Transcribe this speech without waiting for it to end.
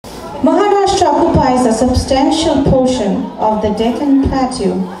occupies a substantial portion of the Deccan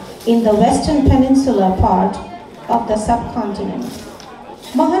Plateau in the western peninsula part of the subcontinent.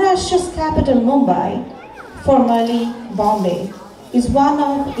 Maharashtra's capital Mumbai, formerly Bombay, is one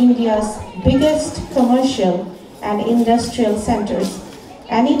of India's biggest commercial and industrial centers,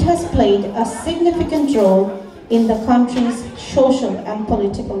 and it has played a significant role in the country's social and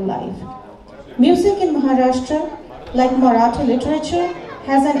political life. Music in Maharashtra, like Marathi literature,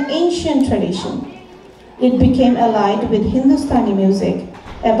 has an ancient tradition. It became allied with Hindustani music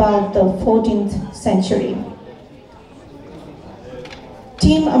about the 14th century.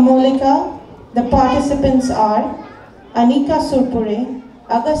 Team Amolika, the participants are Anika Surpure,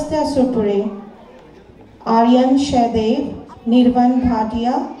 Agastya Surpure, Aryan Sehdev, Nirvana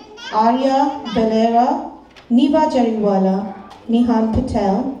Bhatia, Arya Valera, Niva Jariwala, Nihan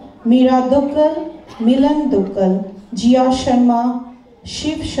Patel, Meera Duggal, Milan Duggal, Jiya Sharma,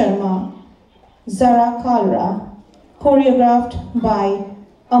 Shiv Sharma, Zaara Kalra, choreographed by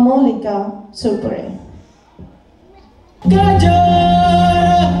Amolika Surpure.